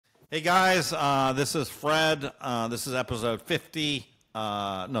Hey guys, this is Fred. This is episode 50,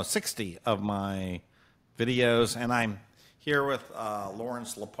 no, 60 of my videos, and I'm here with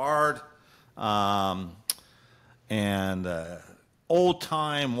Lawrence Lepard, and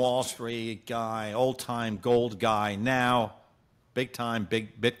old-time Wall Street guy, old-time gold guy, now big-time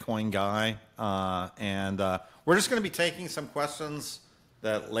big Bitcoin guy, and we're just going to be taking some questions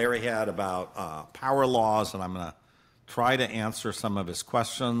that Larry had about power laws, and I'm going to try to answer some of his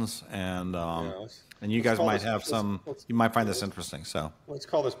questions, and you guys might have some. You might find this interesting. So let's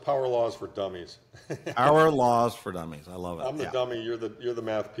call this Power Laws for Dummies. Power Laws for Dummies. I love it. I'm the dummy. You're the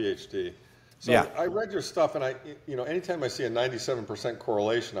math PhD. So yeah. I read your stuff, and anytime I see a 97%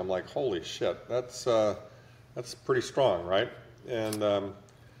 correlation, I'm like, holy shit, that's pretty strong, right? And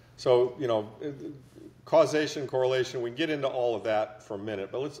causation, correlation. We can get into all of that for a minute,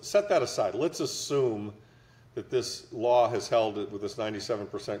 but let's set that aside. Let's assume that this law has held it with this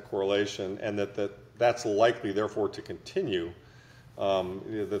 97% correlation, and that's likely, therefore, to continue.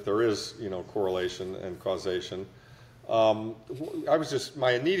 That there is, correlation and causation.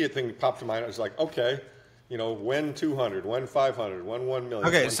 My immediate thing that popped to mind was like, okay, when 200, when 500, when 1 million.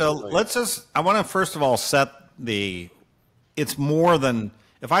 Okay, so I want to first of all set it's more than,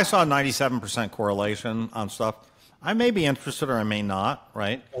 if I saw a 97% correlation on stuff, I may be interested or I may not,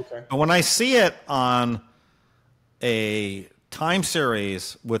 right? Okay. But when I see it on a time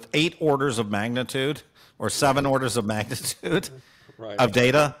series with 8 orders of magnitude or 7 orders of magnitude right. of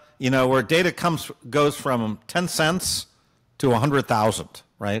data, where data goes from 10 cents to 100,000,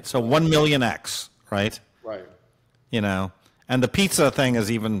 right? So 1 million X, right? Right. And the pizza thing is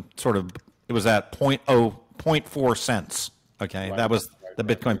even it was at 0.4 cents, okay? Right. That was the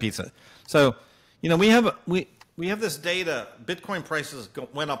Bitcoin pizza. So, we have this data, Bitcoin prices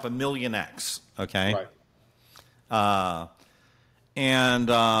went up 1 million X, okay? Right.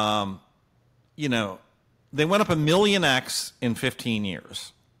 They went up 1 million X in 15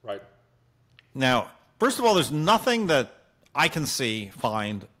 years. Right. Now, first of all, there's nothing that I can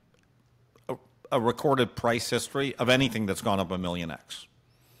find a recorded price history of anything that's gone up 1 million X.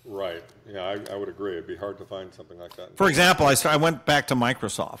 Right. Yeah, I would agree. It'd be hard to find something like that. For example, I went back to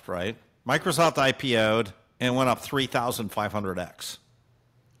Microsoft, right? Microsoft IPO'd and went up 3,500X.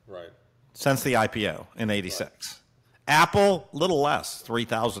 Right. Since the IPO in '86. Right. Apple, little less,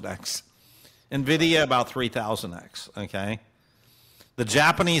 3,000X. NVIDIA, about 3,000X, okay? The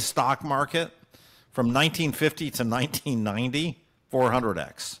Japanese stock market, from 1950 to 1990,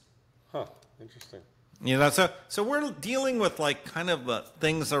 400X. Huh, interesting. So we're dealing with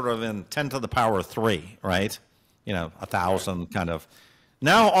things that are in 10 to the power 3, right? 1,000 right. kind of.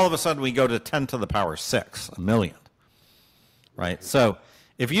 Now, all of a sudden, we go to 10 to the power 6, 1 million, right? So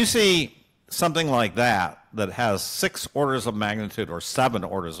if you see something like that has 6 orders of magnitude or 7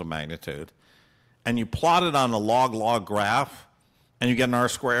 orders of magnitude, and you plot it on a log graph, and you get an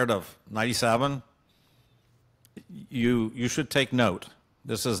R-squared of 97, you should take note.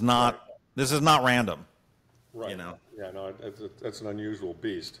 This is not random. Right. Yeah. No, it's an unusual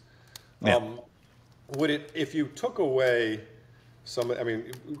beast. Yeah. Would it, if you took away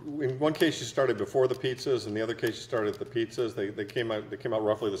in one case you started before the pizzas, and the other case you started at the pizzas, they came out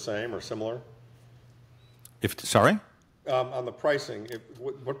roughly the same or similar? Sorry? On the pricing,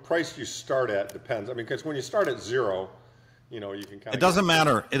 what price you start at depends. Because when you start at 0, you can kind of. It doesn't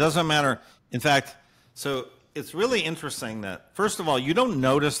matter. It doesn't matter. In fact, so it's really interesting that, first of all, you don't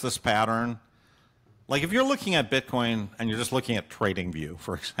notice this pattern. Like if you're looking at Bitcoin and you're just looking at TradingView,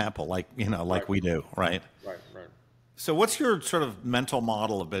 for example, like right. we do, right? Right. So what's your sort of mental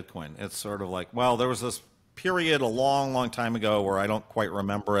model of Bitcoin? It's sort of like, well, there was this period a long, long time ago where I don't quite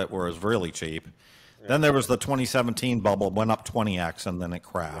remember it, where it was really cheap. Yeah. Then there was the 2017 bubble, went up 20x, and then it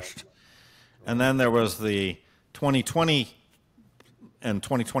crashed. Right. And then there was the 2020 and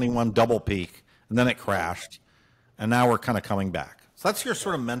 2021 double peak, and then it crashed. And now we're kind of coming back. So that's your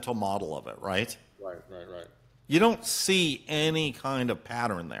sort of mental model of it, right? Right. You don't see any kind of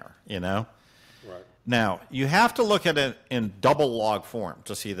pattern there, Right. Now, you have to look at it in double log form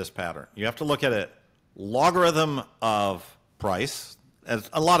to see this pattern. You have to look at it logarithm of price, as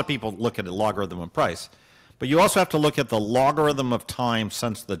a lot of people look at it logarithm of price, but you also have to look at the logarithm of time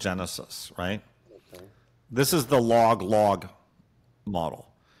since the genesis, right? Okay. This is the log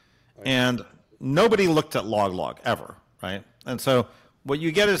model. And nobody looked at log ever, right? And so what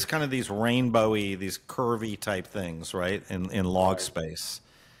you get is kind of these rainbowy, these curvy type things, right, in log space.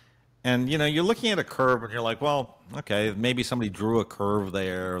 And, you're looking at a curve and you're like, well, okay, maybe somebody drew a curve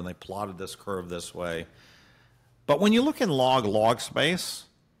there and they plotted this curve this way. But when you look in log space,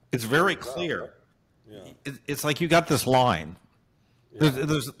 it's very clear. Yeah. It's like you got this line.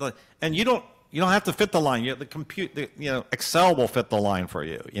 And you don't have to fit the line. Excel will fit the line for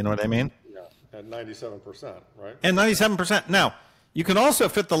you. You know what I mean? Yeah, at 97%, right? And 97%. Now, you can also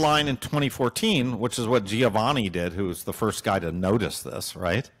fit the line in 2014, which is what Giovanni did, who was the first guy to notice this,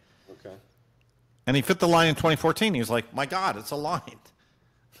 right? Okay. And he fit the line in 2014. He was like, my God, it's aligned.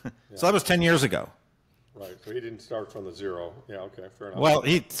 So that was 10 years ago. Right. So he didn't start from the zero. Yeah, okay, fair enough. Well,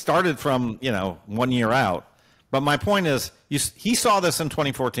 he started from, 1 year out. But my point is, he saw this in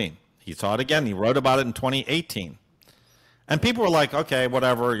 2014. He saw it again. He wrote about it in 2018. And people were like, okay,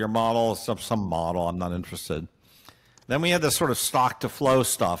 whatever, your model, some model, I'm not interested. Then we had this sort of stock to flow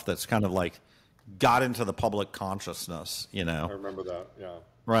stuff that's kind of like got into the public consciousness, I remember that, yeah.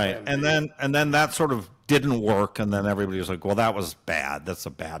 Right. And then that sort of didn't work, and then everybody was like, well, that was bad. That's a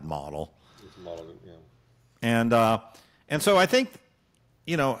bad model. It's a model, yeah. And so I think,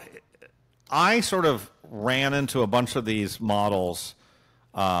 I sort of ran into a bunch of these models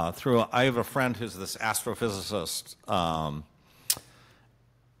I have a friend who's this astrophysicist,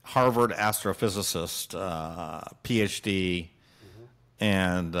 Harvard astrophysicist, PhD,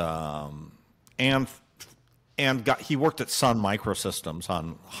 he worked at Sun Microsystems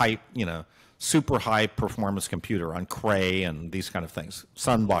on super high performance computer on Cray and these kind of things.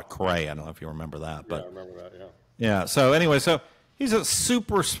 Sun bought Cray. I don't know if you remember that, but I remember that. Yeah. Yeah. So anyway, he's a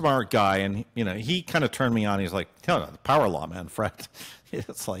super smart guy, and he kind of turned me on. He's like, "Tell the power law, man, Fred."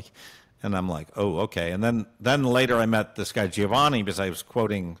 It's like, and I'm like, "Oh, okay." And then later I met this guy Giovanni, because I was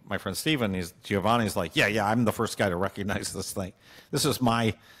quoting my friend Steven. Giovanni's like, "Yeah, I'm the first guy to recognize this thing. This is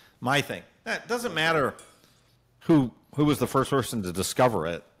my thing." It doesn't matter who was the first person to discover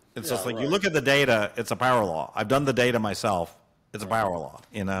it. It's just like, right. You look at the data, it's a power law. I've done the data myself. It's a power law,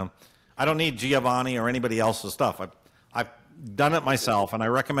 I don't need Giovanni or anybody else's stuff. I've done it myself, and I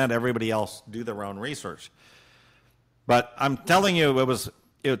recommend everybody else do their own research. But I'm telling you,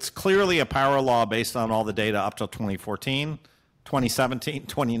 it's clearly a power law based on all the data up till 2014, 2017,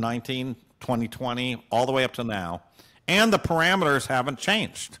 2019, 2020, all the way up to now. And the parameters haven't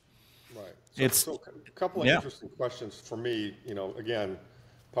changed. Right. So a couple of interesting questions for me, again,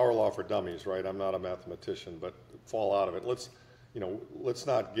 power law for dummies, right? I'm not a mathematician, but fall out of it. Let's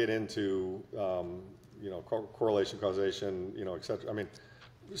not get into, correlation, causation, et cetera. I mean,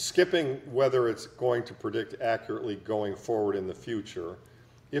 skipping whether it's going to predict accurately going forward in the future,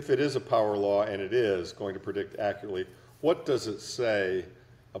 if it is a power law and it is going to predict accurately, what does it say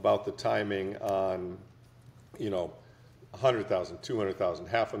about the timing on, 100,000, 200,000,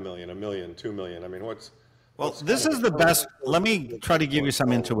 500,000, 1 million, 2 million? I mean, this is the best. Let me try to give you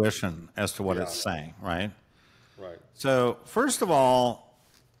some intuition as to what it's saying, right? Right. So first of all,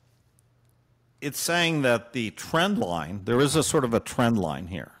 it's saying that the trend line, there is a sort of a trend line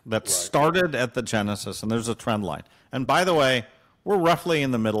here that started at the genesis, and there's a trend line. And by the way, we're roughly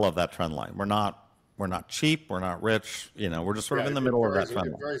in the middle of that trend line. We're not cheap, we're not rich, we're just sort of in the middle of that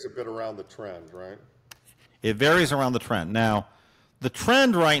trend line. It varies a bit around the trend, right? It varies around the trend. Now, the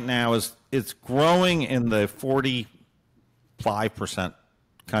trend right now is it's growing in the 45%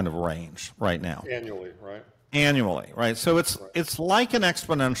 kind of range right now. Annually, right? Annually, right? So it's like an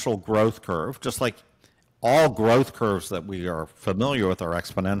exponential growth curve, just like all growth curves that we are familiar with are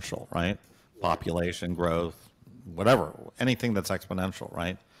exponential, right? Population growth, whatever, anything that's exponential,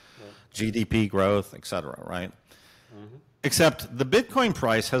 right? GDP growth, et cetera, right? Except the Bitcoin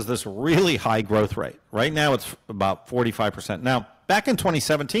price has this really high growth rate. Right now it's about 45%. Now, back in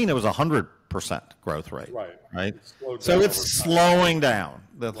 2017, it was 100% growth rate, right? So it's slowing down.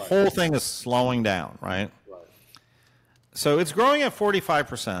 The whole thing is slowing down, right? So it's growing at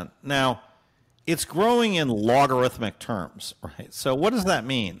 45%. Now, it's growing in logarithmic terms, right? So what does that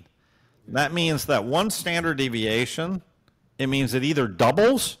mean? That means that one standard deviation, it means it either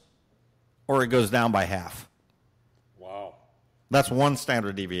doubles or it goes down by half. Wow. That's one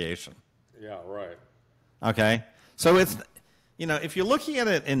standard deviation. Yeah, right. Okay? So it's, if you're looking at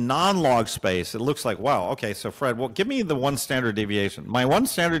it in non-log space, it looks like, wow, okay, so Fred, well, give me the one standard deviation. My one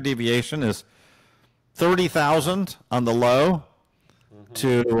standard deviation is 30,000 on the low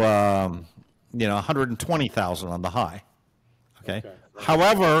to 120,000 on the high. Okay.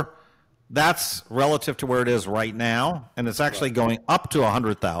 However, that's relative to where it is right now, and it's actually going up to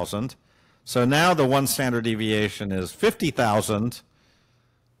 100,000. So now the one standard deviation is 50,000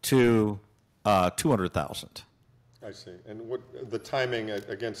 to 200,000. I see. And what the timing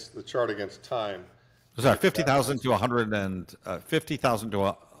against the chart against time? Sorry, 50,000 to 100 and 50,000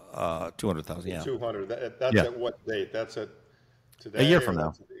 to 200,000. Yeah. 200. That's at what date? That's at today. A year from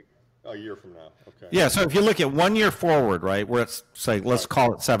now. A year from now. Okay. Yeah. So if you look at 1 year forward, right, where it's say let's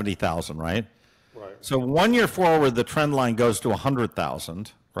call it 70,000, right? Right. So 1 year forward, the trend line goes to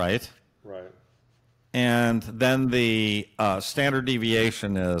 100,000, right? Right. And then the standard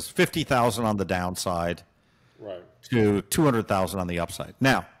deviation is 50,000 on the downside Right. to 200,000 on the upside.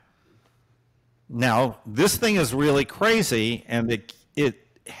 Now, this thing is really crazy, and it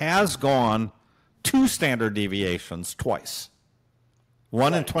has gone 2 standard deviations twice.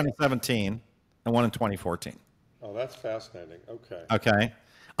 One in 2017 and one in 2014. Oh, that's fascinating. Okay. Okay.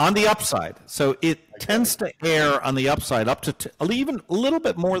 On the upside. So it tends to err on the upside up to even a little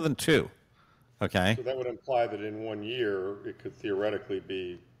bit more than 2. Okay. So that would imply that in 1 year, it could theoretically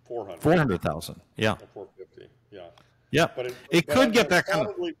be 400. 400,000. Yeah. Or 450. Yeah. Yeah. But it could get that kind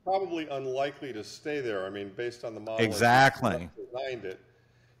of. Probably unlikely to stay there. I mean, based on the model Exactly. designed it,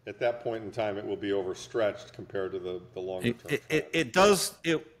 at that point in time, it will be overstretched compared to the longer term. It does.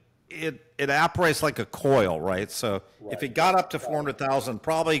 It operates like a coil, right? So if it got up to 400,000,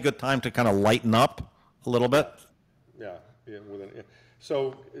 probably a good time to kind of lighten up a little bit. Yeah.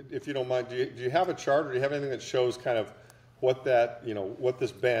 So if you don't mind, do you have a chart, or do you have anything that shows kind of what that, what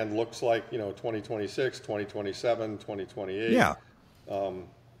this band looks like, 2026, 2027, 2028? Yeah.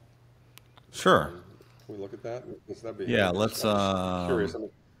 Sure. Can we look at that? That'd be let's. Curious.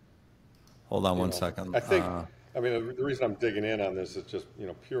 Hold on one second. I think. The reason I'm digging in on this is just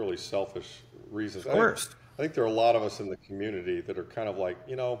purely selfish reasons. Of course. I think there are a lot of us in the community that are kind of like,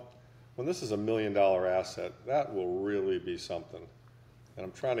 when this is $1 million asset, that will really be something. And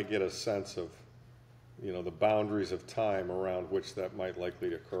I'm trying to get a sense of, the boundaries of time around which that might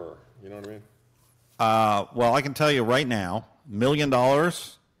likely occur. You know what I mean? Well, I can tell you right now, $1 million.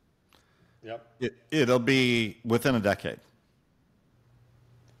 Yep. It'll be within a decade.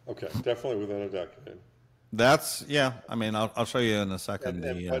 Okay, definitely within a decade. That's I'll show you in a second.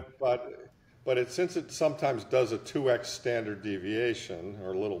 Since it sometimes does a 2x standard deviation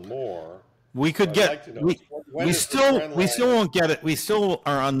or a little more, we could we still won't get it. We still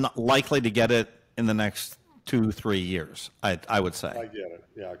are unlikely to get it in the next 2-3 years. I would say. I get it.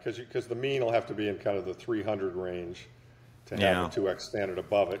 Yeah, because the mean will have to be in kind of the 300 range to have a 2x standard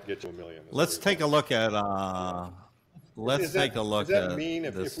above it get you $1 million. Let's take a look at. Let's take a look at mean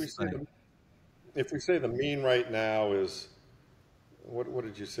if we say the mean right now is, what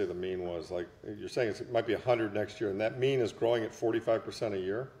did you say the mean was? Like, you're saying it might be 100 next year, and that mean is growing at 45% a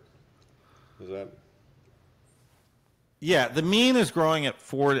year? Is that? Yeah, the mean is growing at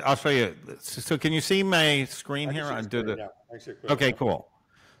 40. I'll show you. So can you see my screen here? Okay, cool.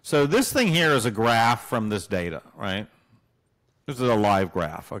 So this thing here is a graph from this data, right? This is a live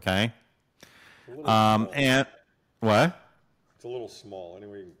graph, okay? And what? It's a little small.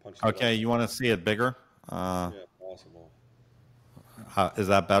 Anyway, you can punch it Okay, up. you want to see it bigger? Yeah, possible. Is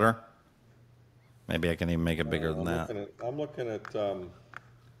that better? Maybe I can even make it bigger than that. I'm looking at.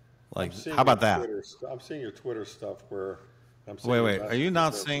 How about that? I'm seeing your Twitter stuff where. Wait. Are you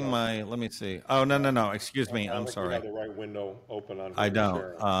not seeing my? Let me see. Oh no. Excuse me. I'm sorry. You have the right window open on. I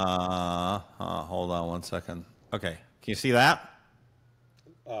don't. Hold on one second. Okay. Can you see that?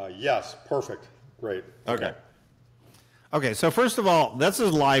 Yes. Perfect. Great. Okay, so first of all, this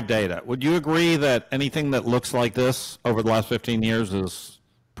is live data. Would you agree that anything that looks like this over the last 15 years is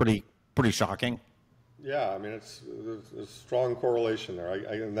pretty shocking? Yeah, there's a strong correlation there. I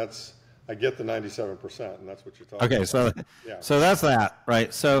get the 97%, and that's what you're talking about. So that's that,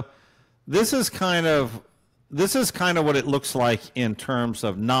 right? So this is kind of what it looks like in terms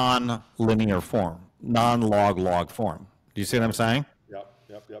of non-linear form, non-log form. Do you see what I'm saying? Yep.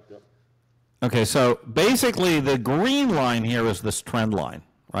 Okay, so basically the green line here is this trend line,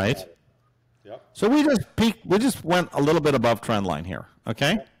 right? Yep. So we just went a little bit above trend line here,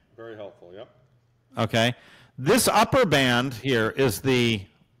 okay? Very helpful, yep. Okay. This upper band here is the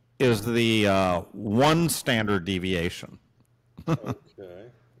 1 standard deviation.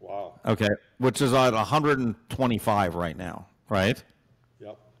 Okay. Wow. Okay, which is at 125 right now, right?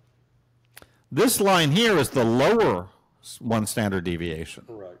 Yep. This line here is the lower 1 standard deviation.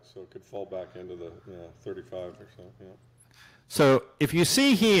 Correct. So it could fall back into the 35 or so. Yeah. So if you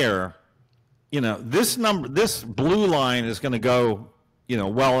see here, this blue line is going to go,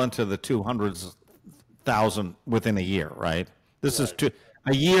 well into the 200,000 within a year, right?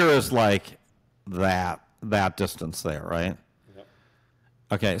 A year is like that distance there, right? Yep.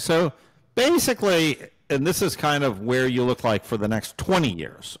 Okay, so basically, and this is kind of where you look like for the next 20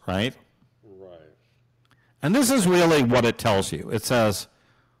 years, right? Right. And this is really what it tells you. It says,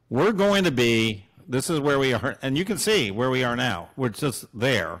 we're going to be, this is where we are, and you can see where we are now. We're just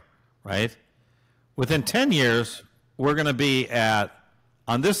there, right? Within 10 years, we're going to be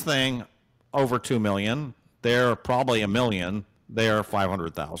on this thing, over 2 million. They're probably 1 million. They're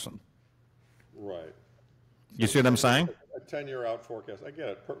 500,000. Right. You see what I'm saying? A 10-year out forecast. I get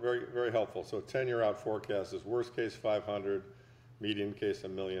it. Very, very helpful. So a 10-year out forecast is worst case 500, median case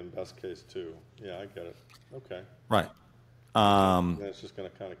 1 million, best case 2. Yeah, I get it. Okay. Right. And then it's just going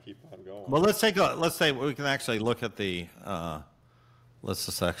to kind of keep on going. Well, let's say we can actually look at the, let's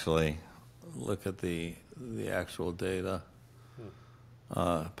just actually look at the actual data.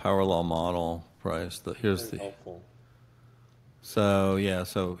 Power law model price. Here's Very the, helpful. so yeah,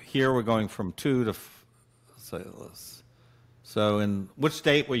 so here we're going from 2 to, say less. So in which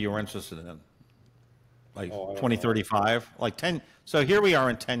date were you interested in? Like 2035? Like 10, so here we are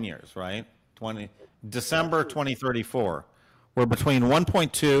in 10 years, right? December 2034. We're between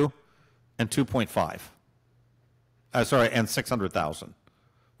 1.2 and 2.5. Sorry, and 600,000.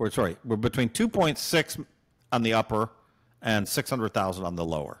 We're between 2.6 on the upper and 600,000 on the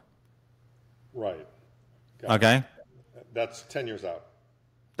lower. Right. Okay? That's 10 years out.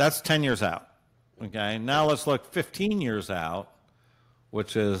 That's 10 years out. Okay? Now let's look 15 years out,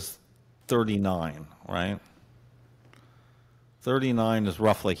 which is 39, right? 39 is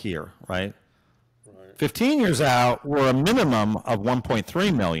roughly here, right? 15 years out, we're a minimum of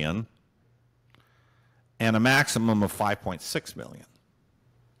 1.3 million and a maximum of 5.6 million.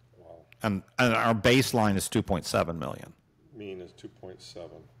 Wow. And our baseline is 2.7 million. Mean is 2.7.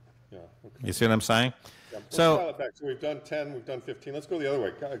 Yeah. Okay. You see what I'm saying? Yeah. Let's So, dial it back. So we've done 10, we've done 15. Let's go the other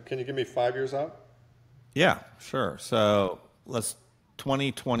way. Can you give me 5 years out? yeah, sure. So let's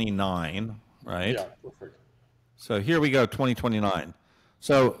 2029, right? Yeah, perfect. So here we go, 2029.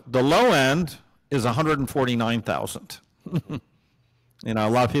 So the low end is 149,000. You know,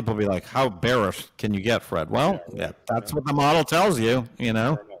 a lot of people be like, how bearish can you get, Fred? Well, yeah, that's what the model tells you, you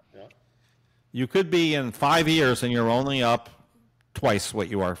know. Yeah. You could be in 5 years and you're only up twice what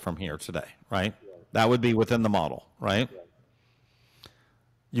you are from here today, right? That would be within the model, right?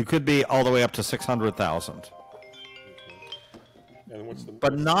 You could be all the way up to 600,000. And what's the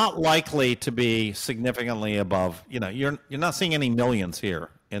But not likely to be significantly above, you know, you're not seeing any millions here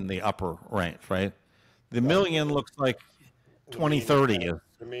in the upper range, right? The million looks like 2030 is.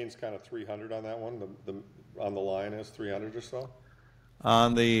 The mean's kind of 300 on that one. On the line is 300 or so.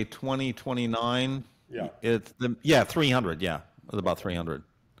 On the 2029, Yeah. it's 300, yeah. It's about 300.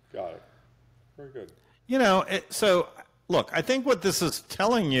 Got it. Very good. You know, so look, I think what this is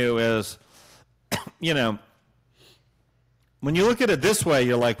telling you is, you know, when you look at it this way,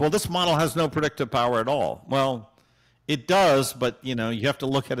 you're like, well, this model has no predictive power at all. Well, it does, but, you know, you have to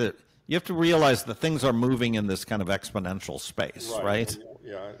look at it. You have to realize that things are moving in this kind of exponential space, right?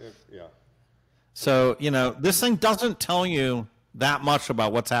 Yeah. Yeah. So, you know, this thing doesn't tell you that much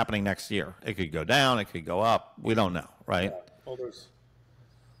about what's happening next year. It could go down, it could go up. We don't know, right? Well,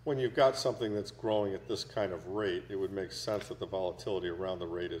 when you've got something that's growing at this kind of rate, it would make sense that the volatility around the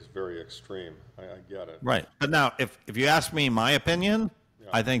rate is very extreme. I get it. Right. But now, if you ask me my opinion,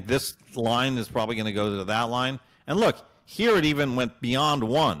 I think this line is probably going to go to that line. And look, here it even went beyond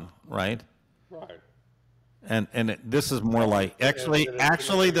 1, right? Right. And this is more like,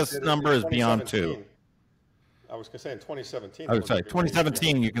 actually, this number is beyond 2. I was going to say in 2017. Oh, sorry,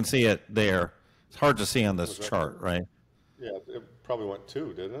 2017, you can see it there. It's hard to see on this chart, right? Yeah, it probably went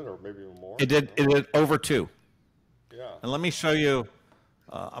 2, didn't it? Or maybe even more? It did over 2. Yeah. And let me show you,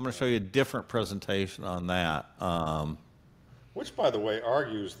 I'm going to show you a different presentation on that. Which, by the way,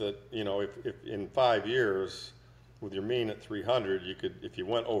 argues that, you know, if in 5 years, with your mean at 300, you could, if you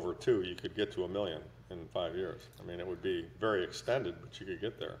went over 2, you could get to 1 million in 5 years. I mean, it would be very extended, but you could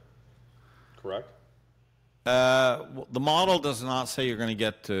get there. Correct? The model does not say you're going to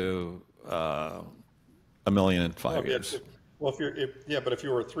get to 1 million in 5 years. Well, but if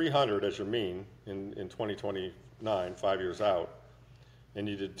you were 300 as your mean in 2029, 5 years out, and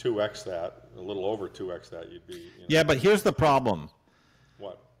you did 2x that, a little over 2x that, you'd be. You know, yeah, but here's the problem.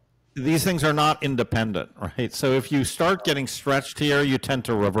 What? These things are not independent, right? So if you start getting stretched here, you tend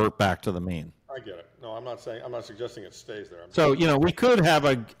to revert back to the mean. I get it. No, I'm not suggesting it stays there. So, you know, we could have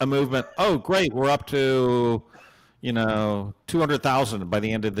a movement. Oh, great, we're up to, you know, 200,000 by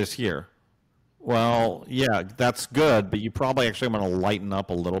the end of this year. Well, yeah, that's good, but you probably actually want to lighten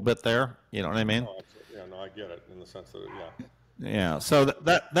up a little bit there. You know what I mean? I get it in the sense that, yeah. Yeah, so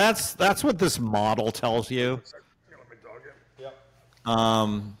that's what this model tells you. Let me dog it.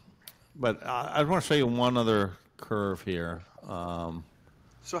 Yeah. But I want to show you one other curve here.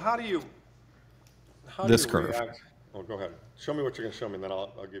 So how do you this curve. react? Oh, go ahead. Show me what you're going to show me, and then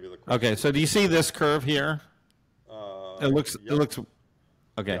I'll give you the question. Okay, so do you see this curve here? It looks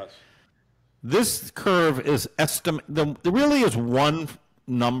okay. Yes. This curve is there really is one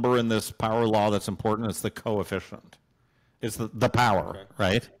number in this power law that's important. It's the coefficient. It's the power,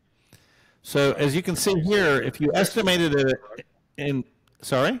 right? So as you can see here, if you estimated it in,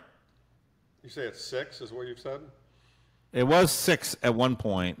 sorry? You say it's 6 is what you've said? It was 6 at one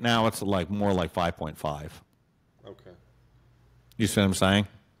point. Now it's like more like 5.5. Okay. You see what I'm saying?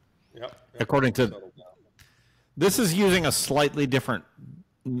 Yep. According to, this is using a slightly different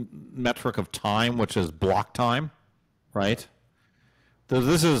metric of time, which is block time, right? So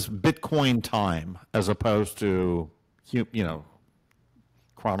this is Bitcoin time as opposed to,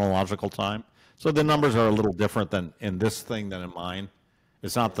 chronological time. So the numbers are a little different than in this thing than in mine.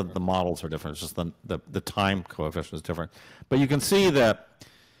 It's not that the models are different, it's just the time coefficient is different. But you can see that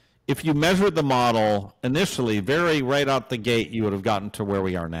if you measured the model initially, very right out the gate, you would have gotten to where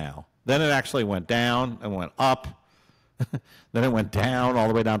we are now. Then it actually went down and went up. Then it went down all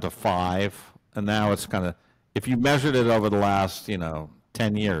the way down to 5. And now it's kind of, if you measured it over the last,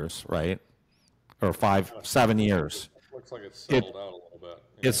 10 years, right? Or 7 years. Looks like it's settled out a little bit.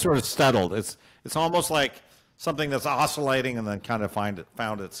 Yeah. It's sort of settled. It's almost like something that's oscillating and then kind of found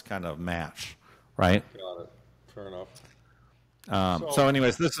its kind of match, right? Got it. Fair enough. So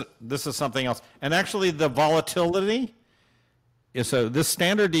anyways, this is something else. And actually the volatility is, so this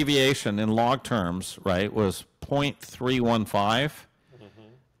standard deviation in log terms, right, was 0.315.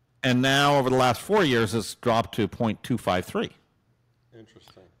 And now over the last 4 years, it's dropped to 0.253.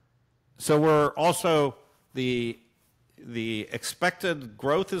 Interesting. So we're also, the expected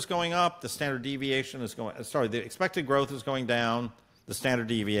growth is going up, the standard deviation is going, the expected growth is going down, the standard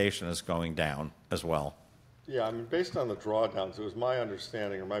deviation is going down as well. Yeah, I mean, based on the drawdowns, it was my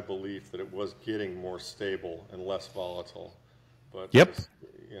understanding or my belief that it was getting more stable and less volatile. But yep.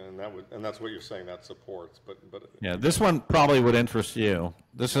 And that's what you're saying that supports. But yeah, this one probably would interest you.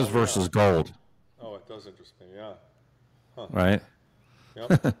 This is versus gold. Oh, it does interest me. Yeah. Huh. Right. Yep.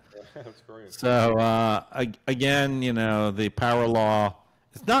 That's very interesting. So again, the power law.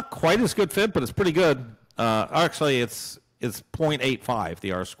 It's not quite as good fit, but it's pretty good. Actually, it's 0.85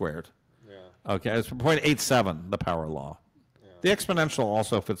 the R squared. Yeah. Okay, it's 0.87 the power law. Yeah. The exponential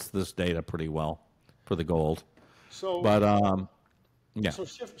also fits this data pretty well for the gold. So, but yeah. So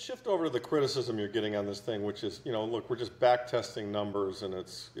shift over to the criticism you're getting on this thing, which is, look, we're just back testing numbers and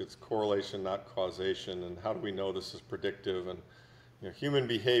it's correlation, not causation, and how do we know this is predictive? And human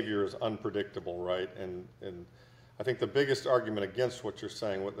behavior is unpredictable, right? And I think the biggest argument against what you're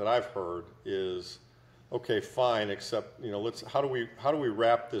saying, that I've heard, is, okay, fine, except how do we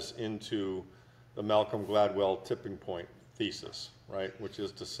wrap this into the Malcolm Gladwell tipping point thesis, right? Which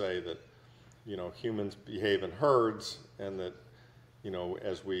is to say that humans behave in herds, and that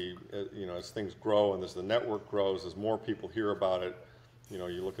as things grow and as the network grows, as more people hear about it,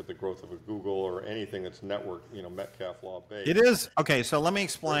 you look at the growth of a Google or anything that's network, Metcalfe law based. It is. Okay, so let me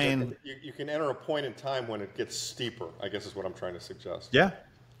explain. You can enter a point in time when it gets steeper, I guess is what I'm trying to suggest. Yeah.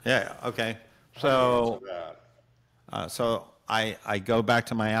 Yeah, okay. So, so I go back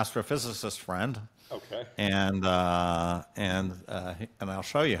to my astrophysicist friend. Okay. And I'll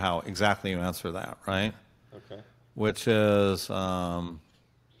show you how exactly you answer that, right? Okay. Which is,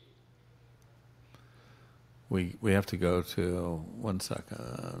 we have to go to, 1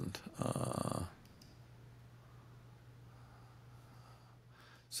 second.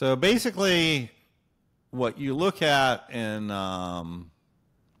 So basically, what you look at in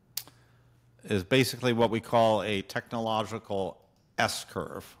is basically what we call a technological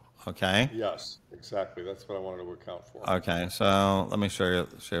S-curve. Okay. Yes, exactly. That's what I wanted to account for. Okay, so let me share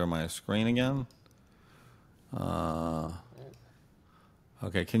my screen again.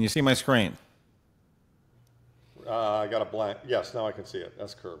 Okay, can you see my screen? I got a blank. Yes, now I can see it.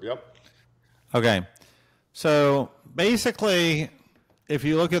 S-curve. Yep. Okay, so basically, if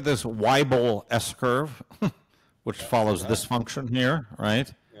you look at this Weibull S-curve, which follows this function here,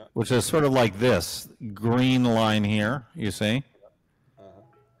 right? Yeah. Which is sort of like this green line here, you see?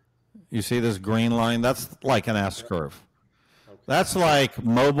 You see this green line? That's like an S-curve. Okay. That's like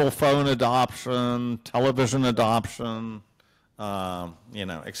mobile phone adoption, television adoption,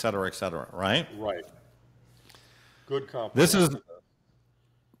 et cetera, right? Right. Good comparable. This is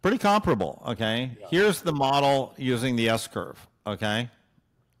pretty comparable, okay? Yeah. Here's the model using the S-curve, okay?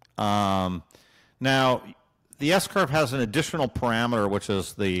 Now, the S-curve has an additional parameter, which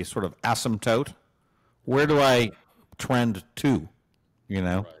is the sort of asymptote. Where do I trend to,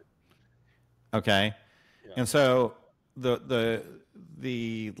 Right. Okay, yeah. And so the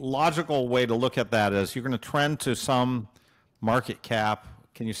logical way to look at that is you're going to trend to some market cap.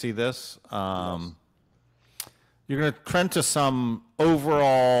 Can you see this? Yes. You're going to trend to some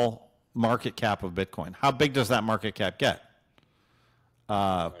overall market cap of Bitcoin. How big does that market cap get?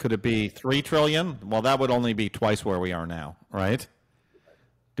 Could it be 3 trillion? Well, that would only be twice where we are now, right?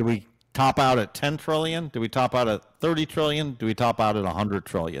 Do top out at 10 trillion? Do we top out at 30 trillion? Do we top out at 100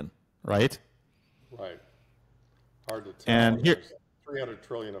 trillion? Right? Right. Hard to tell. And here, there's 300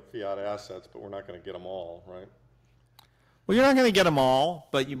 trillion of fiat assets, but we're not going to get them all, right? well, you're not going to get them all,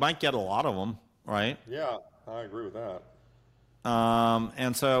 but you might get a lot of them, right? Yeah, I agree with that.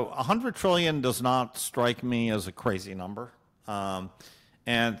 And so 100 trillion does not strike me as a crazy number.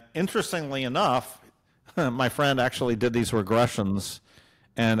 And interestingly enough, my friend actually did these regressions,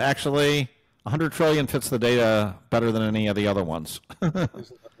 and actually 100 trillion fits the data better than any of the other ones.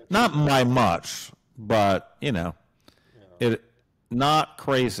 Not by much, but, you know, it not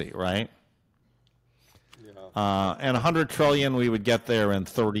crazy, right? And 100 trillion, we would get there in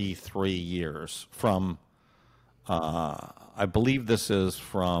 33 years from, I believe this is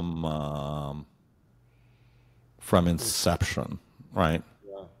from inception, right?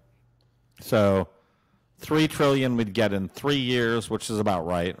 Yeah. So 3 trillion we'd get in 3 years, which is about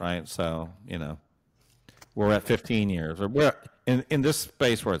right? So, you know, we're at 15 years. Or we're in this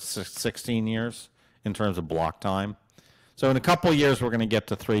space, we're at 16 years in terms of block time. So in a couple of years, we're going to get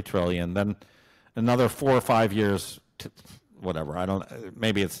to 3 trillion. Then another 4 or 5 years, whatever. I don't.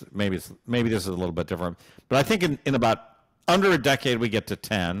 Maybe this is a little bit different. But I think in about under a decade, we get to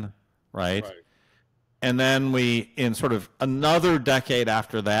 10, right? And then in sort of another decade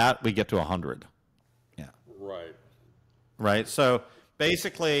after that, we get to 100. Yeah. Right. Right. So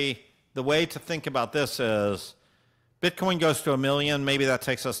basically, the way to think about this is Bitcoin goes to 1 million. Maybe that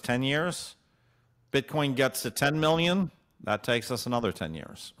takes us 10 years. Bitcoin gets to 10 million. That takes us another 10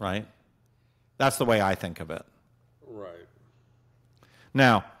 years, right? That's the way I think of it. Right.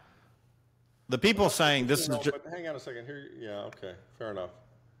 Now, the people saying this is... But hang on a second. Here, yeah, okay. Fair enough.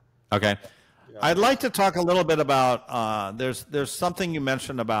 Okay. Yeah. I'd like to talk a little bit about, there's something you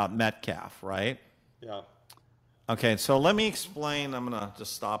mentioned about Metcalf, right? Yeah. Okay, so let me explain. I'm going to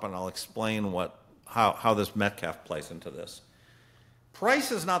just stop and I'll explain how this Metcalf plays into this.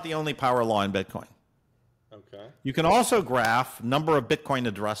 Price is not the only power law in Bitcoin. Okay. You can also graph number of Bitcoin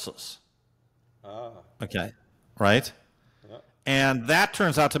addresses. Ah. Okay, right? Yeah. And that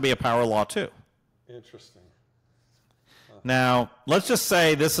turns out to be a power law too. Interesting. Now, let's just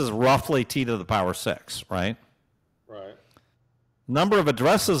say this is roughly t to the power 6, right? Right. Number of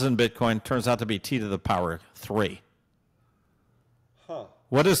addresses in Bitcoin turns out to be t to the power 3. Huh.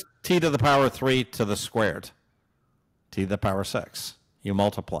 What is t to the power 3 to the squared? T to the power 6. You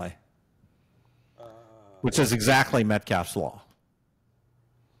multiply. Which is exactly Metcalf's law.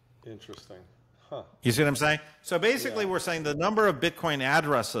 Interesting. Huh. You see what I'm saying? So basically we're saying the number of Bitcoin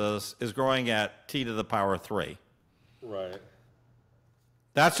addresses is growing at t to the power 3. Right.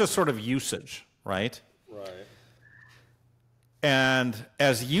 That's just sort of usage, right? Right. And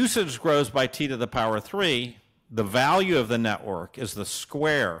as usage grows by t to the power 3, the value of the network is the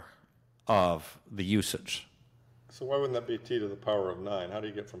square of the usage. So why wouldn't that be t to the power of 9? How do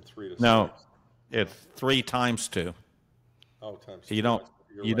you get from 3 to 6? No, it's 3 times 2. Oh, times 2. You don't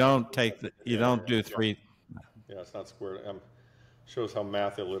do 3. Yeah, it's not squared. Shows how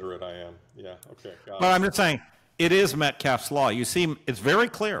math illiterate I am. Yeah, okay, got But it. I'm just saying, it is Metcalf's law. You see, it's very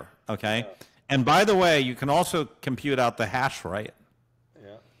clear, okay? Yeah. And by the way, you can also compute out the hash rate.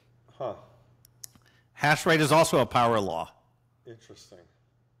 Yeah. Huh. Hash rate is also a power law. Interesting.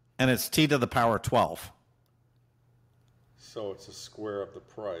 And it's t to the power 12. So it's a square of the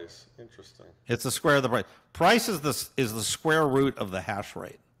price. Interesting. It's the square of the price. Price is the square root of the hash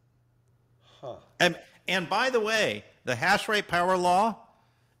rate. Huh. And by the way, the hash rate power law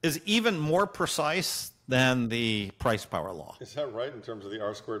is even more precise than the price power law. Is that right in terms of the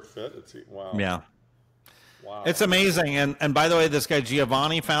R squared fit? Wow. Yeah. Wow. It's amazing. And by the way, this guy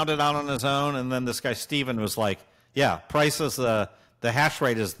Giovanni found it out on his own, and then this guy Steven was like, yeah, price is the hash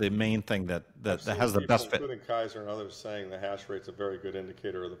rate is the main thing that has the best fit. Including Kaiser and others saying the hash rate's a very good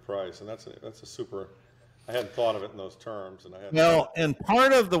indicator of the price, and that's a super. I hadn't thought of it in those terms, and I hadn't. Well, and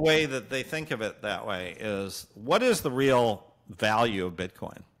part of the way that they think of it that way is what is the real value of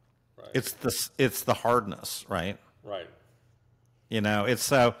Bitcoin? Right. It's the hardness, right? Right. You know, it's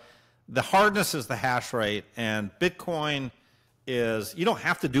so the hardness is the hash rate, and Bitcoin is you don't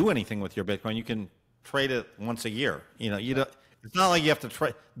have to do anything with your Bitcoin. You can trade it once a year. You know, you don't. It's not like you have to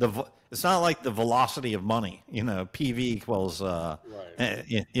trade it's not like the velocity of money. You know, PV equals right.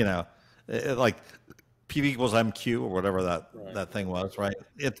 you know, like PV equals MQ or whatever that thing was, right?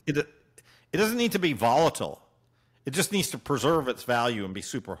 It doesn't need to be volatile. It just needs to preserve its value and be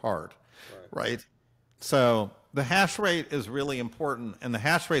super hard, right? So the hash rate is really important, and the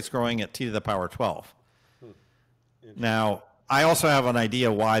hash rate's growing at t to the power 12. Now, I also have an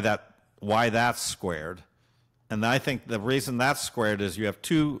idea why that's squared, And I think the reason that's squared is you have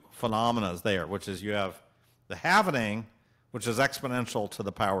two phenomena there, which is you have the halvening, which is exponential to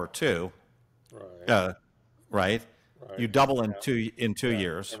the power 2. Right. Right? Right. You double in two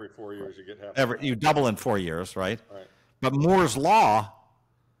years. Every 4 years you get half. You double in 4 years, right? Right. But Moore's law,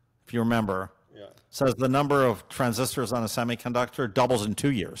 if you remember, Yeah. says the number of transistors on a semiconductor doubles in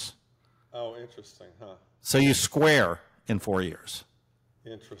 2 years. Oh, interesting, huh? So you square in 4 years.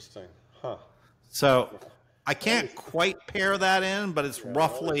 Interesting, huh? So I can't quite pair that in, but it's Yeah, all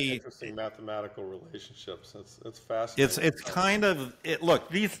roughly these interesting mathematical relationships. It's fascinating. it's kind of it. Look,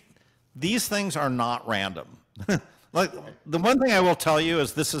 these things are not random. Like the one thing I will tell you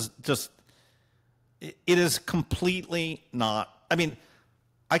is this is just it is completely not. I mean,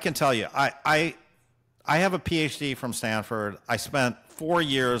 I can tell you, I have a PhD from Stanford. I spent 4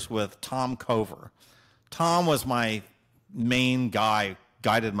 years with Tom Cover. Tom was my main guy,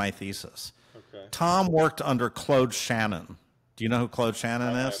 guided my thesis. Okay. Tom worked under Claude Shannon. Do you know who Claude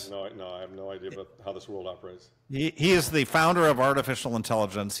Shannon is? I have no idea about how this world operates. He is the founder of artificial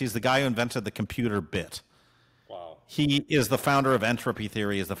intelligence. He's the guy who invented the computer bit. Wow. He is the founder of entropy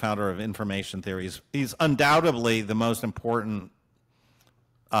theory, is the founder of information theories. He's undoubtedly the most important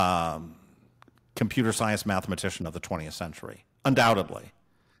computer science mathematician of the 20th century. Undoubtedly.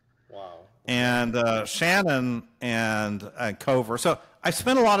 Wow. And Shannon and Cover. So I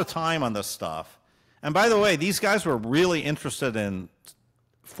spent a lot of time on this stuff. And by the way, these guys were really interested in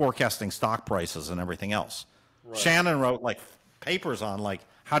forecasting stock prices and everything else. Right. Shannon wrote like papers on like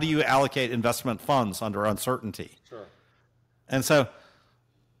how do you allocate investment funds under uncertainty. Sure. And so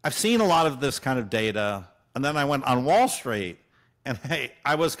I've seen a lot of this kind of data. And then I went on Wall Street, and hey,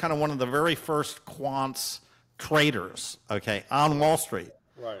 I was kind of one of the very first quants traders, okay, on Wall Street.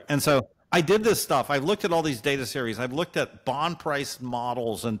 Right. And so I did this stuff. I've looked at all these data series. I've looked at bond price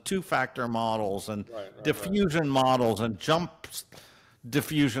models and two-factor models and diffusion models and jump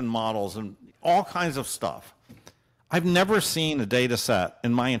diffusion models and all kinds of stuff. I've never seen a data set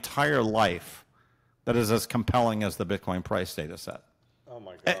in my entire life that is as compelling as the Bitcoin price data set. Oh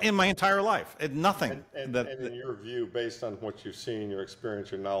my God. In my entire life. Nothing. And in your view, based on what you've seen, your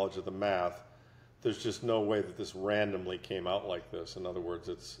experience, your knowledge of the math, there's just no way that this randomly came out like this. In other words,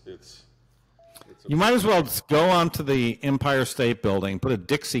 you might as well just go onto the Empire State Building, put a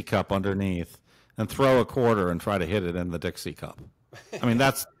Dixie cup underneath, and throw a quarter and try to hit it in the Dixie cup. I mean,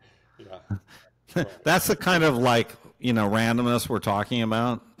 that's that's the kind of like, randomness we're talking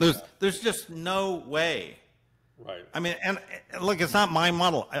about. There's just no way. Right. I mean, and look, it's not my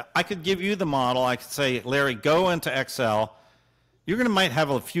model. I could give you the model. I could say, Larry, go into Excel. You're might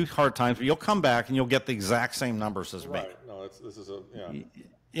have a few hard times, but you'll come back and you'll get the exact same numbers as me. Right. No, this is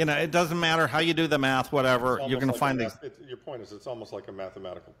it doesn't matter how you do the math, whatever. You're going to find your point is it's almost like a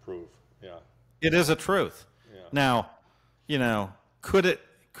mathematical proof. Yeah. It is a truth. Yeah. Now, could it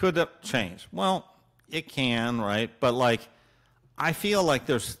change? Well, it can, right? But like, I feel like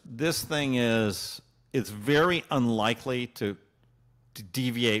this thing is. It's very unlikely to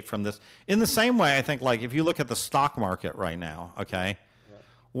deviate from this. In the same way, I think, like, if you look at the stock market right now, okay,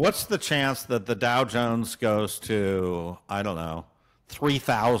 what's the chance that the Dow Jones goes to, I don't know,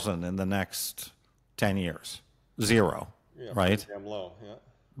 3,000 in the next 10 years? Zero, right? Damn low,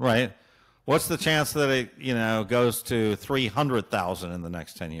 Right. What's the chance that it, goes to 300,000 in the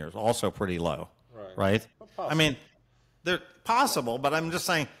next 10 years? Also pretty low, right? I mean, they're possible, but I'm just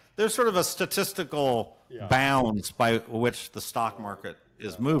saying, there's sort of a statistical bounds by which the stock market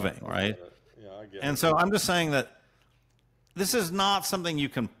is moving, right? Yeah, I get it. And so I'm just saying that this is not something you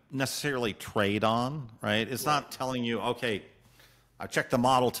can necessarily trade on, right? It's not telling you, okay, I checked the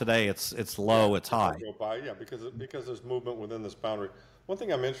model today, it's low, it's high. Go by, because there's movement within this boundary. One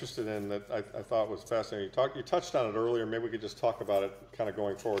thing I'm interested in that I thought was fascinating, you touched on it earlier, maybe we could just talk about it kind of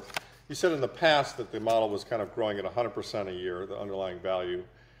going forward. You said in the past that the model was kind of growing at 100% a year, the underlying value.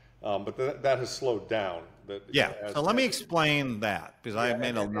 But that has slowed down. So let me explain that, because I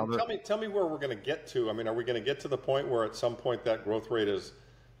made another. Tell me where we're going to get to. I mean, are we going to get to the point where at some point that growth rate is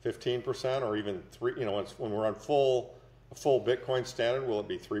 15% or even 3%? When we're on full Bitcoin standard, will it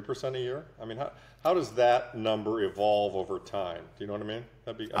be 3% a year? I mean, how does that number evolve over time? Do you know what I mean?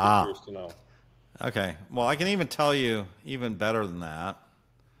 I'd be curious to know. Okay. Well, I can even tell you even better than that,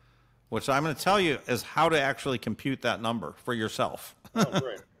 which I'm going to tell you is how to actually compute that number for yourself. Oh,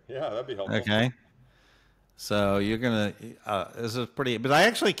 great. Yeah, that'd be helpful. Okay. So you're going to, this is pretty, but I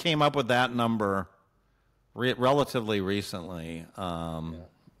actually came up with that number relatively recently.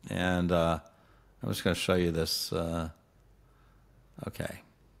 And I'm just going to show you this. Okay.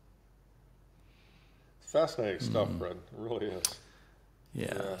 Fascinating stuff, Fred. It really is.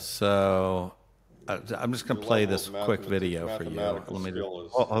 Yeah. So I'm just going to Your play level this of quick video for you. Let mathematical me skill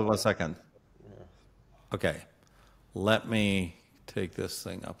is- hold on 1 second. Okay. Let me take this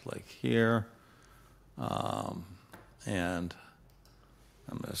thing up like here. And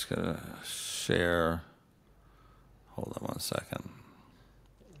I'm just going to share. Hold on 1 second.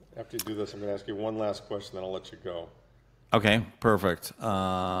 After you do this, I'm going to ask you one last question, then I'll let you go. Okay, perfect.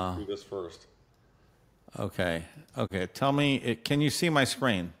 Do this first. Okay. Okay. Tell me, can you see my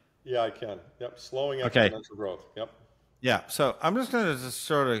screen? Yeah, I can. Yep, slowing Okay. exponential growth. Yep. Yeah. So I'm just going to just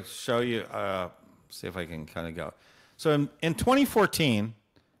sort of show you, see if I can kind of go. So in 2014,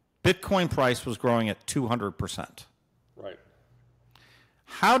 Bitcoin price was growing at 200%. Right.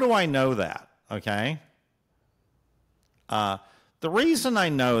 How do I know that? Okay. The reason I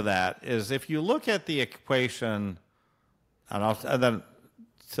know that is if you look at the equation, and then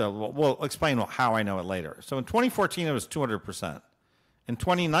so we'll explain how I know it later. So in 2014, it was 200%. In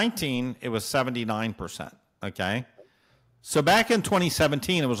 2019, it was 79%. Okay. So back in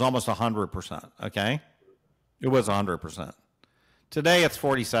 2017, it was almost 100%. Okay. It was 100%. Today, it's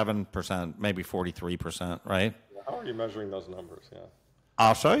 47%, maybe 43%, right? How are you measuring those numbers? Yeah.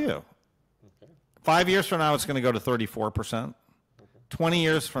 I'll show you. Okay. 5 years from now, it's going to go to 34%. 20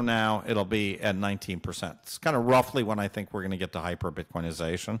 years from now, it'll be at 19%. It's kind of roughly when I think we're going to get to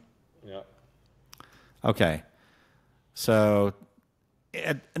hyper-Bitcoinization. Yeah. Okay. So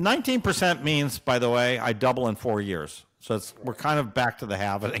 19% means, by the way, I double in 4 years. So we're kind of back to the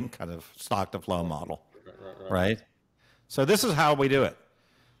halving kind of stock to flow model, right? So this is how we do it.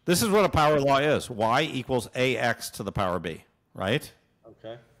 This is what a power law is. Y equals AX to the power B, right?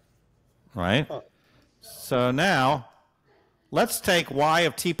 Okay. Right? Huh. So now, let's take y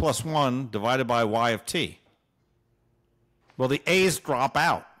of t plus 1 divided by y of t. Well, the a's drop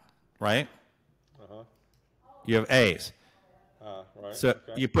out, right? Uh-huh. You have a's. Right. So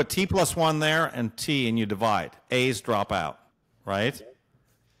Okay. you put t plus 1 there and t and you divide. A's drop out, right? Okay.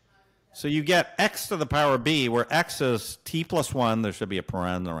 So you get x to the power b, where x is t plus 1, there should be a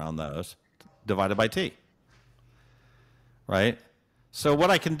paren around those, divided by t, right? So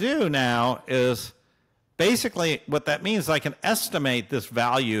what I can do now is, basically what that means, I can estimate this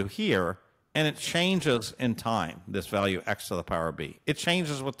value here, and it changes in time, this value x to the power b. It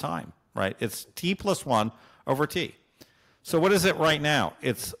changes with time, right? It's t plus 1 over t. So what is it right now?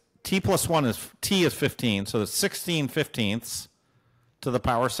 It's t plus 1 is, t is 15, so it's 16/15 to the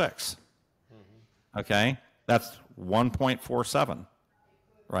power 6. Okay? That's 1.47,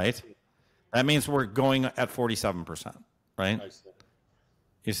 right? That means we're going at 47%, right? I see.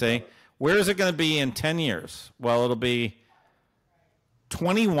 You see? Where is it going to be in 10 years? Well, it'll be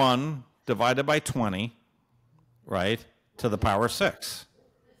 21 divided by 20, right, to the power 6.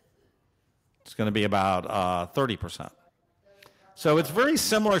 It's going to be about 30%. So it's very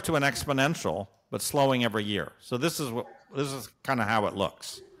similar to an exponential, but slowing every year. So this is kind of how it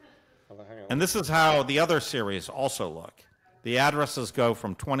looks. Well, hang on. And this is how the other series also look. The addresses go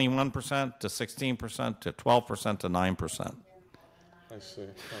from 21% to 16% to 12% to 9%. I see.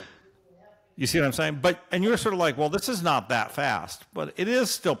 Huh. You see what I'm saying? And you're sort of like, well, this is not that fast, but it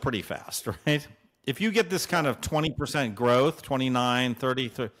is still pretty fast, right? If you get this kind of 20% growth, 29, 30,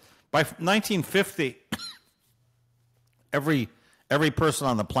 by 1950, every person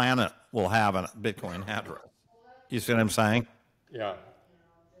on the planet will have a Bitcoin address. You see what I'm saying? Yeah.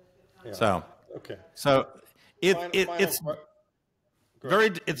 Yeah. So, Okay. so It's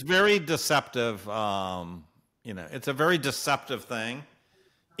it's very deceptive. It's a very deceptive thing.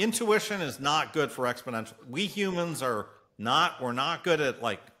 Intuition is not good for exponential. We humans we're not good at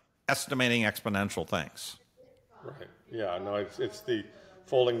like estimating exponential things. right. Yeah. No, it's the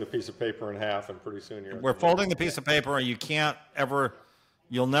folding the piece of paper in half, and pretty soon We're folding the piece of paper, and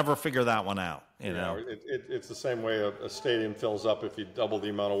you'll never figure that one out. You know. It's the same way a stadium fills up if you double the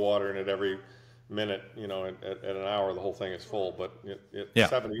amount of water in it every minute. At an hour, the whole thing is full. But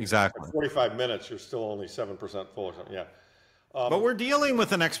exactly. At 45 minutes, you're still only 7% full or something. Yeah. But we're dealing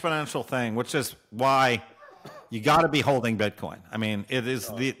with an exponential thing, which is why you got to be holding Bitcoin. I mean, it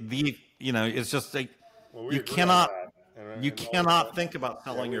is it's just like you cannot think about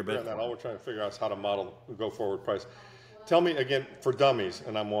selling your Bitcoin. All we're trying to figure out is how to model the go forward price. Tell me again for dummies,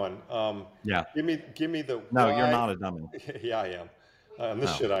 and I'm one. Yeah. Give me the. No, why. you're not a dummy. Yeah, I am. And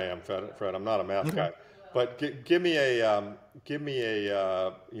this shit I am, Fred. I'm not a math guy. But give me a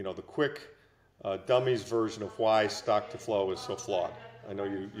the quick dummies version of why stock to flow is so flawed. I know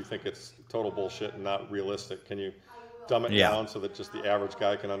you think it's total bullshit and not realistic. Can you dumb it down so that just the average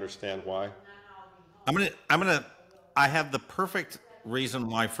guy can understand why? I have the perfect reason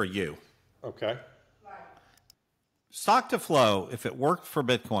why for you. Okay. Stock to flow, if it worked for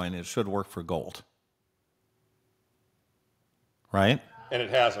Bitcoin, it should work for gold. right? And it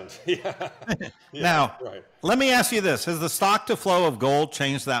hasn't. Yeah. Yeah, Now, right. let me ask you this. Has the stock to flow of gold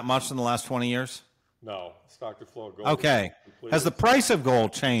changed that much in the last 20 years? No, stock to flow of gold. Okay. Has the price of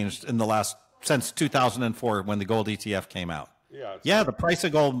gold changed in the last, since 2004 when the gold ETF came out? Yeah. Yeah, the price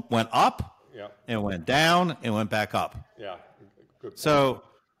of gold went up, Yeah. it went down, it went back up. Yeah. Good point. So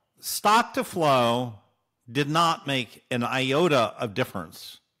stock to flow did not make an iota of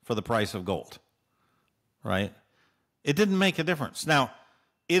difference for the price of gold, right? It didn't make a difference. Now,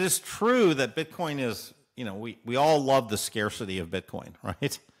 it is true that Bitcoin is, you know, we all love the scarcity of Bitcoin,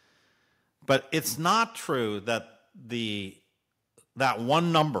 right? But it's not true that that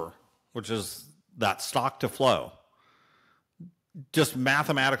one number, which is that stock to flow, just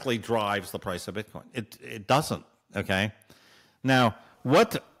mathematically drives the price of Bitcoin. It doesn't, okay? Now,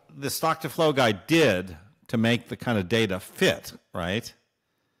 what the stock to flow guy did to make the kind of data fit, right?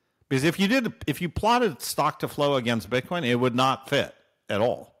 Because if you plotted stock to flow against Bitcoin, it would not fit at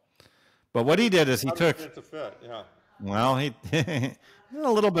all. But what he did is How did it fit? Yeah. well, he did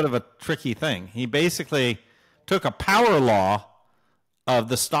a little bit of a tricky thing. He basically took a power law of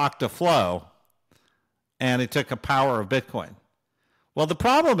the stock to flow, and he took a power of Bitcoin. Well, the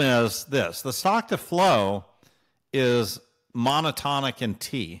problem is this: the stock to flow is monotonic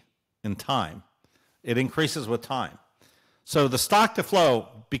in time. It increases with time. So the stock to flow,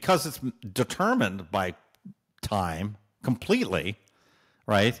 because it's determined by time completely,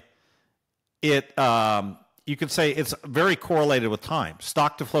 right? You could say it's very correlated with time.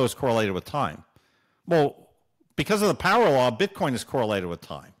 Stock to flow is correlated with time. Well, because of the power law, Bitcoin is correlated with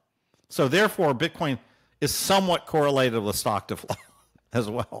time. So therefore, Bitcoin is somewhat correlated with stock to flow as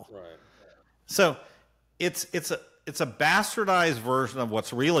well. Right. So it's a bastardized version of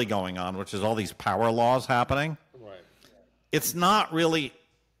what's really going on, which is all these power laws happening. Right. It's not a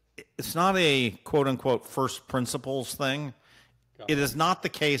quote unquote first principles thing. It is not the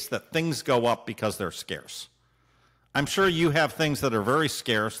case that things go up because they're scarce. I'm sure you have things that are very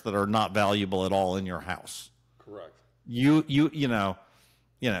scarce that are not valuable at all in your house. Correct. You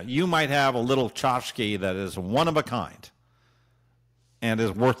might have a little tchotchke that is one of a kind and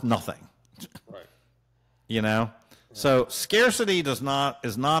is worth nothing. Right. You know? So scarcity is not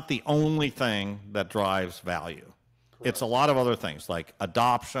the only thing that drives value. Correct. It's a lot of other things like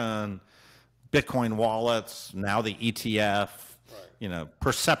adoption, Bitcoin wallets, now the ETF,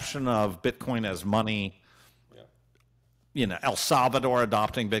 perception of Bitcoin as money, El Salvador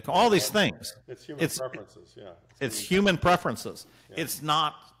adopting Bitcoin, all these things. It's human preferences, yeah. It's human preferences. Yeah. It's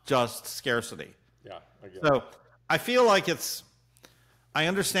not just scarcity. Yeah, I get it. So I feel like I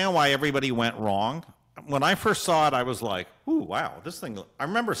understand why everybody went wrong. When I first saw it, I was like, ooh, wow, this thing, I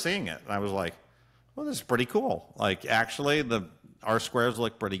remember seeing it, and I was like, well, this is pretty cool. Like, actually, the R-squares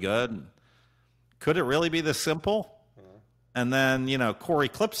look pretty good. Could it really be this simple? And then, Corey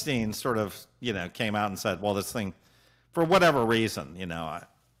Klippstein sort of, came out and said, well, this thing, for whatever reason,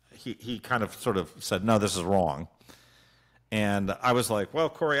 he kind of sort of said, no, this is wrong. And I was like, well,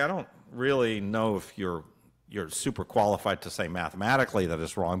 Corey, I don't really know if you're super qualified to say mathematically that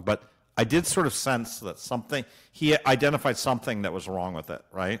it's wrong, but I did sort of sense that he identified something that was wrong with it,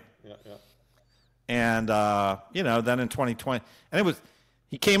 right? Yeah, yeah. And, then in 2020, and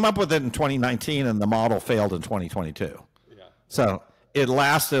he came up with it in 2019 and the model failed in 2022. Yeah. So it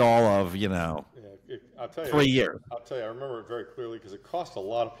lasted all of, I'll tell you, 3 years. I'll tell you, I remember it very clearly because it cost a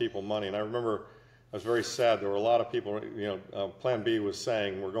lot of people money. And I remember I was very sad. There were a lot of people, Plan B was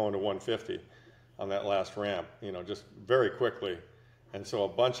saying we're going to 150 on that last ramp, just very quickly. And so a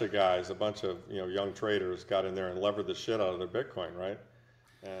bunch of guys, young traders got in there and levered the shit out of their Bitcoin, right?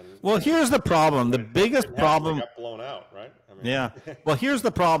 And well, here's the problem. The biggest problem got blown out, right? Yeah. Well, here's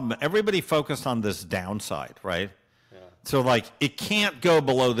the problem. Everybody focused on this downside, right? Yeah. So it can't go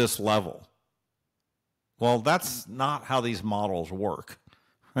below this level. Well, that's not how these models work,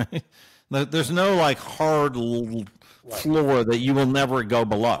 right? There's no hard floor that you will never go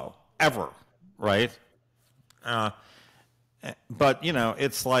below ever, right? But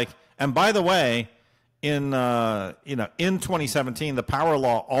it's like, and by the way, in 2017, the power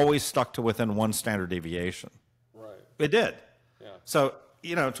law always stuck to within one standard deviation. Right. It did. Yeah. So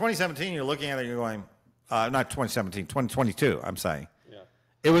 2017, you're looking at it, you're going, not 2017, 2022. I'm saying. Yeah.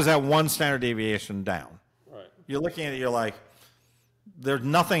 It was at one standard deviation down. Right. You're looking at it, you're like, there's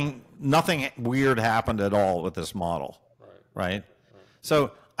nothing weird happened at all with this model. Right. So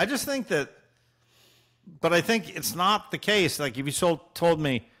I just think that. But I think it's not the case. Like if you told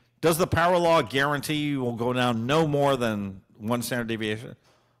me, does the power law guarantee you will go down no more than one standard deviation?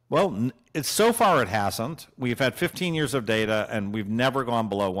 Well, so far it hasn't. We've had 15 years of data, and we've never gone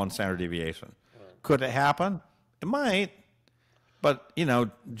below one standard deviation. Right. Could it happen? It might. But,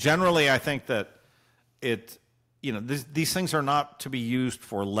 generally I think that these things are not to be used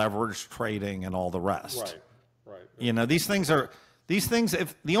for leverage trading and all the rest. Right. These things,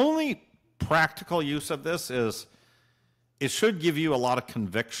 if the only practical use of this is, it should give you a lot of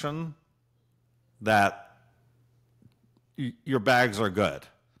conviction that your bags are good.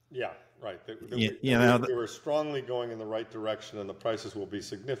 Yeah, right. They were strongly going in the right direction, and the prices will be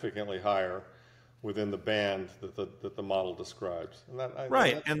significantly higher within the band that the model describes. And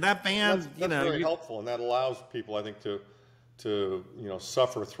that band, that's very helpful, and that allows people, I think, to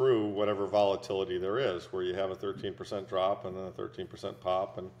suffer through whatever volatility there is, where you have a 13% drop and then a 13%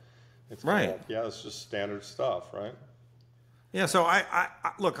 pop, and it's it's just standard stuff, right? Yeah. So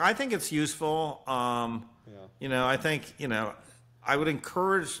I think it's useful. I think I would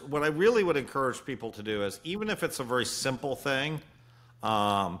encourage, what I really would encourage people to do is, even if it's a very simple thing,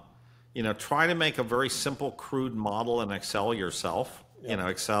 try to make a very simple, crude model in Excel yourself,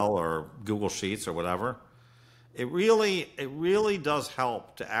 Excel or Google Sheets or whatever. It really does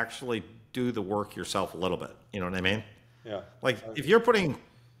help to actually do the work yourself a little bit. You know what I mean? Yeah. Like if you're putting,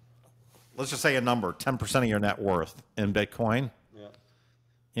 let's just say a number, 10% of your net worth in Bitcoin.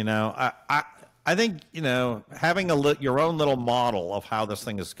 Yeah. I think, having your own little model of how this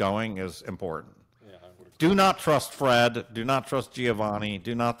thing is going is important. Yeah, do not trust Fred. Do not trust Giovanni.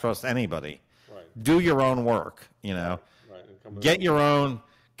 Do not trust anybody. Right. Do your own work, Right. Get your own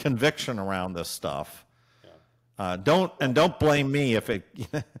conviction around this stuff. Yeah. Don't blame me if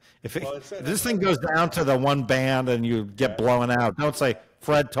this thing goes down to the one band and you get blown out. Don't say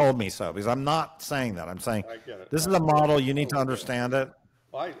Fred told me so, because I'm not saying that. I'm saying this is a model. You need to understand it.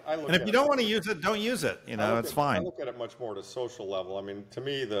 Well, and if you don't want to use it, don't use it. It's fine. I look at it much more at a social level. I mean, to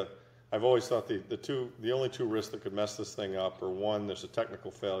me, I've always thought the only two risks that could mess this thing up are, one, there's a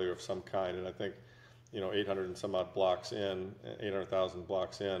technical failure of some kind, and I think 800 and some odd blocks in, 800,000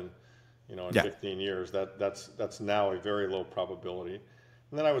 blocks in, in 15 years, that's now a very low probability.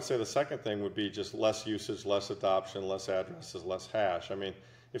 And then I would say the second thing would be just less usage, less adoption, less addresses, less hash. I mean,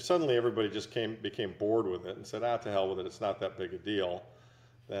 if suddenly everybody just became bored with it and said, to hell with it, it's not that big a deal,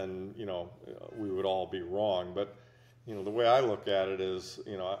 then we would all be wrong. But the way I look at it is,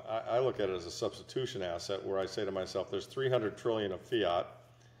 I look at it as a substitution asset, where I say to myself, there's 300 trillion of fiat,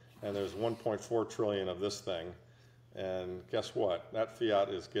 and there's 1.4 trillion of this thing, and guess what? That fiat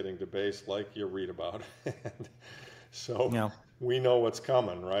is getting debased like you read about. So we know what's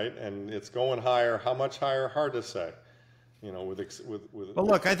coming, right? And it's going higher. How much higher? Hard to say. Well,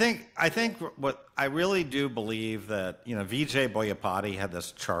 look, I think what I really do believe that, Vijay Boyapati had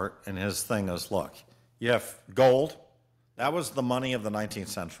this chart, and his thing is, look, you have gold. That was the money of the 19th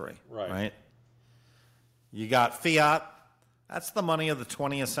century, right? You got fiat. That's the money of the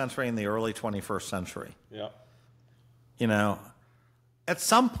 20th century and the early 21st century. Yeah. At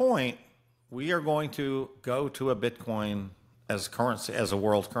some point, we are going to go to a Bitcoin as currency, as a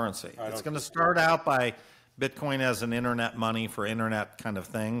world currency. It's going to start out by Bitcoin as an internet money for internet kind of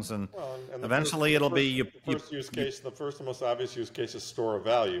things, and eventually it'll be the first and most obvious use case is store of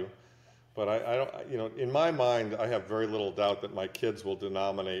value. But I don't, in my mind, I have very little doubt that my kids will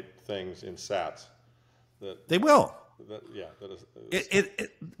denominate things in sats. They will.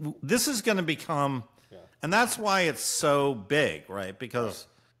 This is going to become, and that's why it's so big, right? Because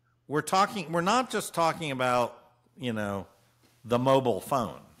we're not just talking about, the mobile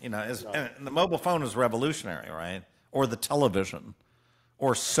phone. And the mobile phone is revolutionary, right? Or the television,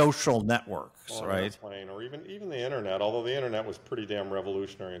 or social networks, right? Airplane, or even the internet. Although the internet was pretty damn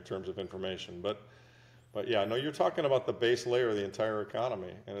revolutionary in terms of information, but yeah, no, you're talking about the base layer of the entire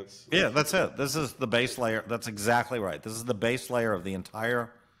economy, and that's it. This is the base layer. That's exactly right. This is the base layer of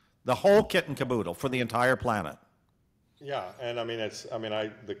the whole kit and caboodle for the entire planet. Yeah, and I mean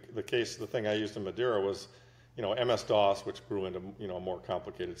the thing I used in Madeira was, MS-DOS, which grew into a more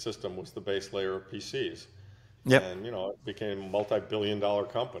complicated system, was the base layer of PCs. Yep. And it became a multi-billion-dollar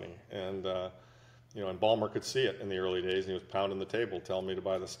company, and and Ballmer could see it in the early days, and he was pounding the table telling me to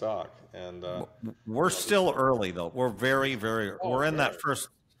buy the stock. And we're still early though. We're very, very. We're in that first.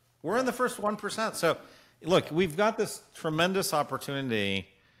 We're in the first 1%. So, look, we've got this tremendous opportunity,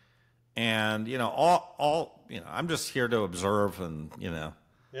 and I'm just here to observe, and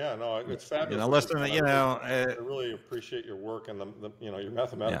Yeah, no, it's fabulous. Listen, I really appreciate your work, and your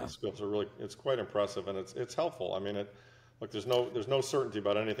mathematical skills are really, it's quite impressive, and it's helpful. I mean, look, there's no certainty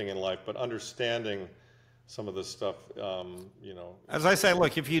about anything in life, but understanding some of this stuff, As I say,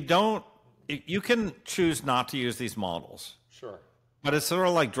 look, you can choose not to use these models. Sure. But it's sort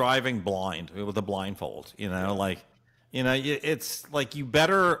of like driving blind with a blindfold, it's like you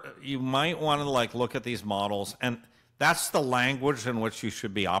might want to look at these models, and that's the language in which you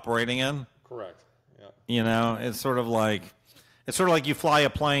should be operating in. Correct. Yeah. You know, it's sort of like you fly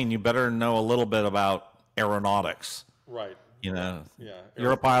a plane. You better know a little bit about aeronautics. Right. You know, Yeah.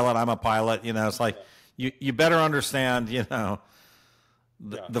 you're a pilot. I'm a pilot. You know, it's like you better understand. You know,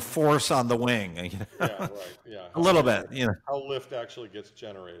 the force on the wing. You know? Yeah. Right. Yeah. A little bit. You know, how lift actually gets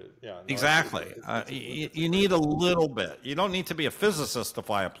generated. Yeah. No, exactly. You need a little bit. You don't need to be a physicist to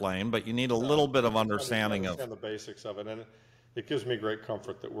fly a plane, but you need a little bit of understanding of the basics of it, and it gives me great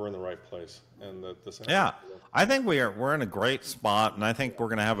comfort that we're in the right place and that this. Yeah, I think we're in a great spot, and I think we're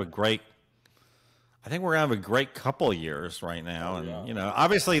going to have a great. I think we're going to have a great couple years right now, and you know,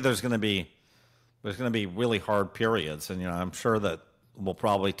 obviously there's going to be really hard periods, and you know, I'm sure that we'll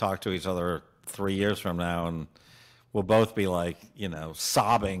probably talk to each other 3 years from now, and we'll both be like, you know,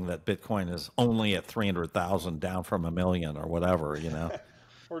 sobbing that Bitcoin is only at 300,000, down from 1 million or whatever, you know.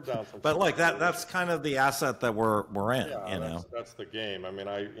 We're down from. But like that's kind of the asset that we're in, yeah, you know. That's the game. I mean,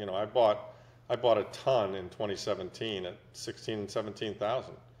 I bought a ton in 2017 at 16 and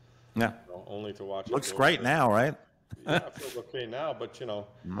 17,000. Yeah. You know, only to watch. Looks great now, right? Yeah, it feels okay now, but you know,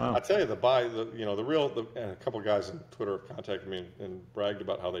 I tell you, and a couple of guys on Twitter have contacted me and bragged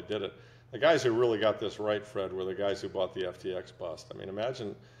about how they did it. The guys who really got this right, Fred, were the guys who bought the FTX bust. I mean,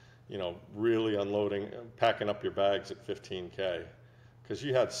 imagine, you know, really unloading, packing up your bags at 15K, because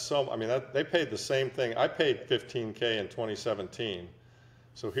you had they paid the same thing. I paid 15K in 2017,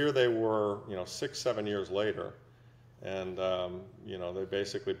 so here they were, you know, 6-7 years later, and you know, they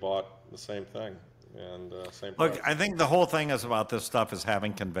basically bought the same thing. And same. Look, price. I think the whole thing is about this stuff is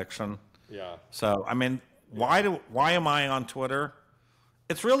having conviction. Yeah. So I mean, why am I on Twitter?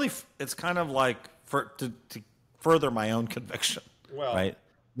 It's kind of like to further my own conviction. Well, right?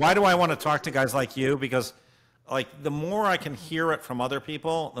 Why do I want to talk to guys like you? Because like the more I can hear it from other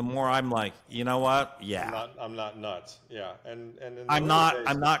people, the more I'm like, you know what? Yeah. I'm not nuts. Yeah. And I'm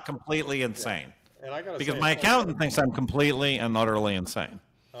not completely insane. Yeah. And I gotta because say, my accountant thinks I'm completely and utterly insane.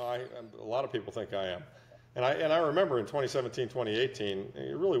 A lot of people think I am. And I remember in 2017, 2018,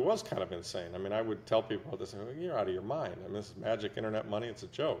 it really was kind of insane. I mean, I would tell people this, you're out of your mind. I mean, this is magic internet money. It's a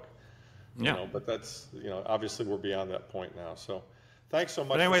joke. Yeah. You know, but that's, you know, obviously we're beyond that point now. So thanks so much.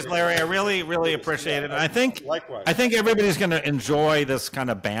 But anyways, Larry, I really appreciate it. And I think, likewise. I think everybody's going to enjoy this kind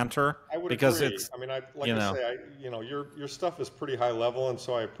of banter. I would because agree. it's, I mean, your stuff is pretty high level, and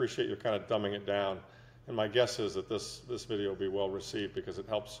so I appreciate you kind of dumbing it down. And my guess is that this video will be well received because it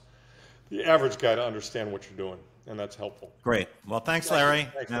helps the average guy to understand what you're doing, and that's helpful. Great. Well, thanks, Larry.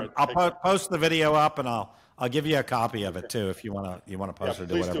 And I'll post the video up, and I'll give you a copy of it too if you want to post it or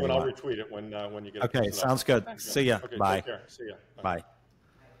do whatever. Please do, and I'll retweet it when you get it. Okay, sounds good. See ya. Okay, Bye. take care. See ya. Bye.